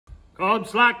Come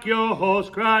slack your horse,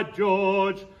 cried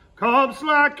George. Come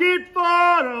slack it for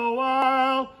a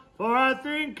while, for I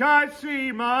think I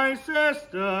see my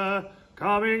sister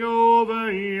coming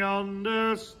over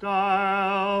yonder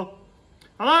stile.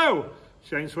 Hello,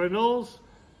 Shane Swindles,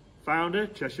 founder,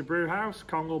 Cheshire Brew House,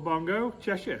 Congle Bongo,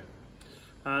 Cheshire.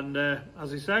 And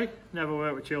as I say, never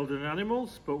work with children and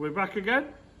animals, but we're back again.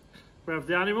 We have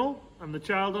the animal and the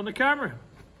child on the camera.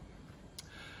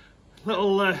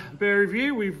 Little beer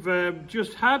review we've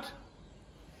just had,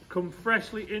 come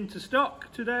freshly into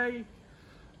stock today.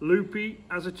 Lupy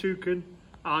as a Toucan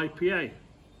IPA.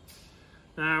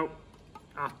 Now,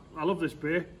 I love this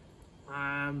beer.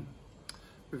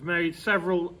 We've made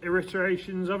several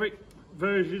iterations of it,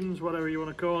 versions, whatever you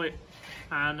want to call it.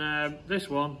 And this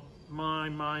one, my,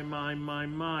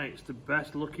 it's the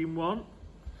best looking one.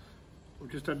 We've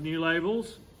just had new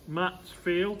labels. Mattes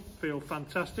feel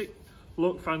fantastic,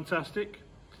 look fantastic.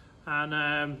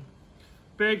 And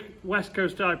big West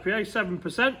Coast IPA,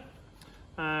 7%.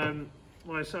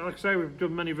 Like I say, we've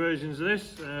done many versions of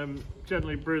this,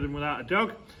 generally brew them without a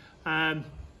dog.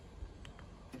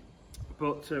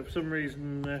 But for some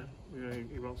reason,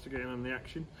 he wants to get in on the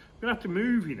action. We're going to have to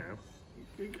move, you know.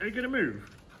 Are you going to move?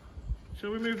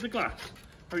 Shall we move the glass?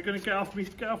 Are you going to get off me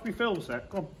film set?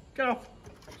 Come on, get off.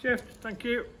 Shift, thank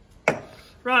you.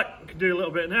 Right, we can do a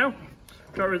little bit now.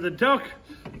 Got rid of the dog.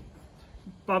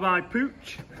 Bye-bye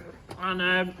pooch.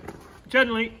 And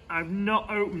generally, I've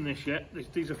not opened this yet.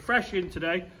 These are fresh in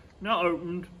today, not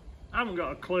opened. I haven't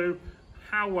got a clue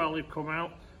how well they've come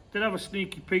out. Did have a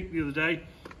sneaky peek the other day,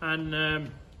 and I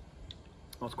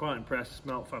was quite impressed. It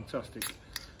smelled fantastic,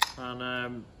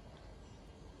 and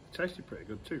tasted pretty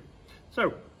good too.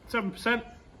 So 7%.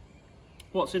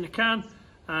 What's in the can?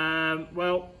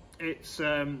 Well, it's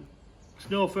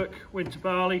Norfolk winter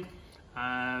barley,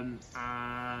 and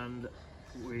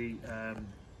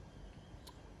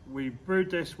we brewed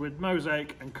this with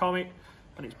Mosaic and Comet,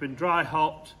 and it's been dry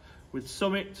hopped with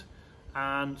Summit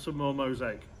and some more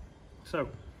Mosaic. So,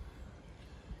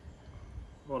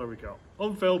 what have we got?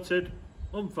 Unfiltered,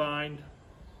 unfined.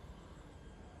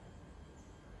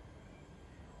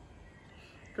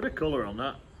 Got a colour on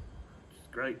that. It's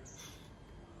great.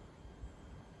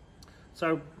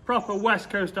 So, proper West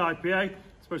Coast IPA.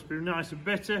 It's supposed to be nice and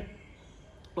bitter.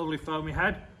 Lovely foamy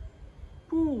head.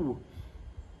 Ooh.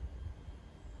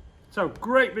 So,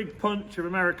 great big punch of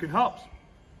American hops.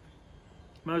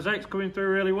 Mosaic's coming through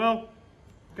really well.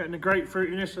 Getting the great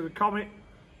fruitiness of the Comet.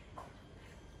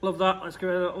 Love that. Let's give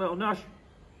it a little nosh.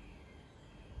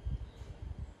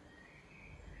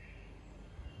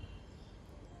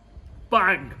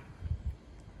 Bang!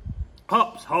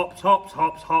 Hops, hops, hops,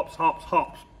 hops, hops, hops,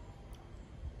 hops.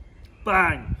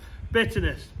 Bang!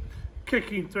 Bitterness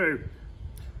kicking through.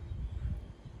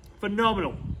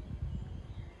 Phenomenal.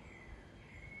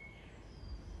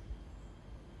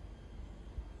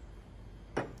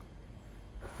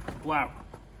 Wow.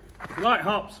 If you like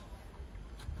hops,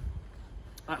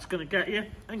 that's going to get you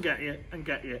and get you and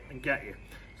get you and get you.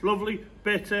 It's lovely,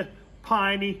 bitter,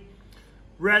 piney,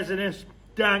 resinous,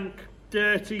 dank,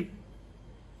 dirty.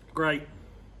 Great.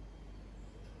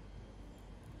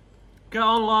 Get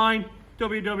online,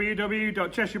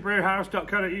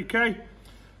 www.cheshirebrewhouse.co.uk.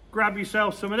 Grab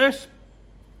yourself some of this.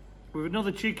 With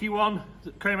another cheeky one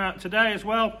that came out today as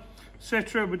well.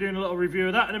 Citra, we're doing a little review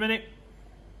of that in a minute.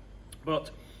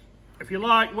 But if you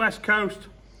like West Coast,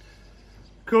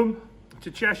 come to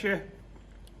Cheshire.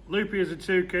 Lupy as a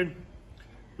Toucan.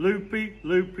 Lupy,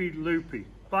 Lupy, Lupy.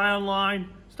 Buy online.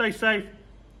 Stay safe.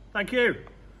 Thank you.